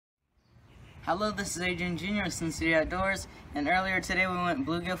Hello, this is Adrian Jr. with Sin City Outdoors, and earlier today we went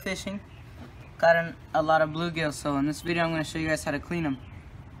bluegill fishing. Got a lot of bluegill, so in this video I'm going to show you guys how to clean them.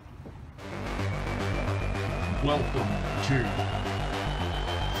 Welcome to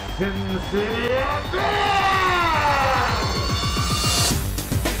Sin City Outdoors!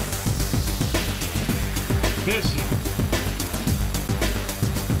 Fishing,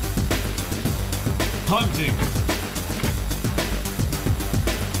 hunting,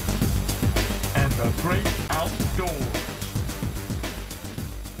 and the great outdoors.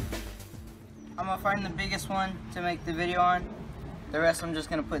 I'm going to find the biggest one to make the video on. The rest I'm just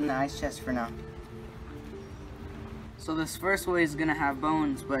going to put in the ice chest for now. So this first way is going to have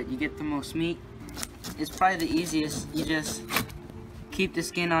bones, but you get the most meat. It's probably the easiest. You just keep the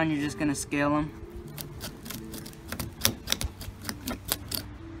skin on, you're just going to scale them.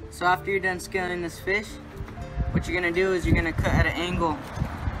 So after you're done scaling this fish, what you're going to do is you're going to cut at an angle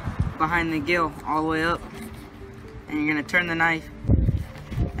behind the gill all the way up, and you're going to turn the knife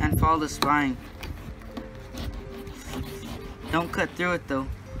and follow the spine. Don't cut through it though.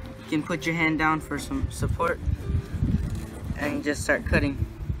 You can put your hand down for some support and you just start cutting.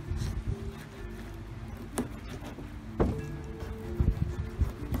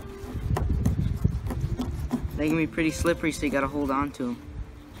 They can be pretty slippery, so you gotta hold on to them.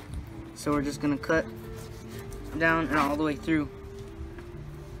 So we're just gonna cut down and all the way through.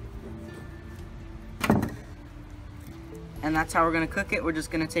 And that's how we're gonna cook it. We're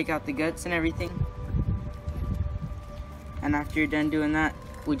just gonna take out the guts and everything. And after you're done doing that,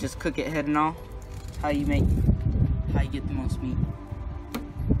 we just cook it head and all. How you get the most meat.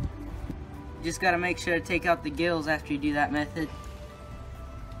 You just gotta make sure to take out the gills after you do that method.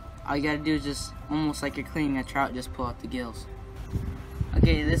 All you gotta do is just, almost like you're cleaning a trout, just pull out the gills.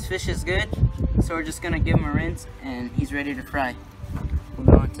 Okay, this fish is good, so we're just gonna give him a rinse and he's ready to fry. We'll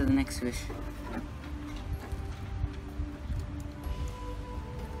go on to the next fish.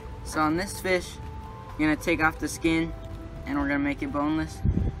 So on this fish, you're gonna take off the skin and we're gonna make it boneless.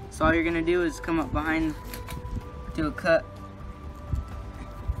 So all you're gonna do is come up behind, do a cut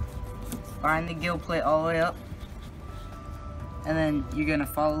behind the gill plate all the way up, and then you're gonna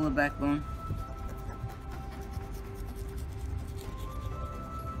follow the backbone.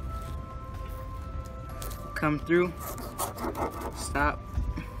 Come through, stop.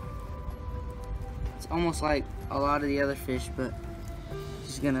 It's almost like a lot of the other fish, but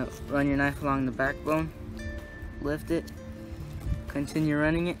just gonna run your knife along the backbone, lift it, continue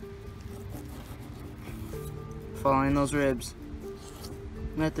running it, following those ribs.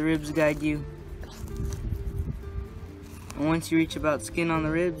 Let the ribs guide you. And once you reach about skin on the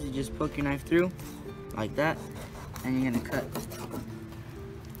ribs, you just poke your knife through, like that, and you're gonna cut.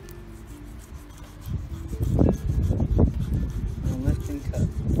 And lift and cut.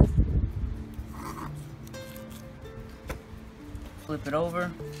 Flip it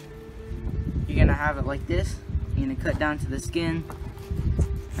over. You're gonna have it like this. You're gonna cut down to the skin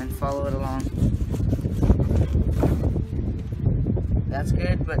and follow it along. That's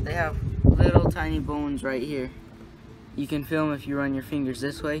good, but they have little tiny bones right here. You can feel them if you run your fingers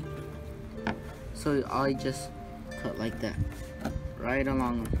this way. So I just cut like that, right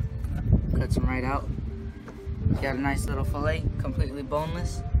along them. Cuts them right out. Got a nice little fillet, completely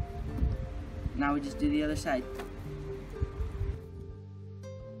boneless. Now we just do the other side.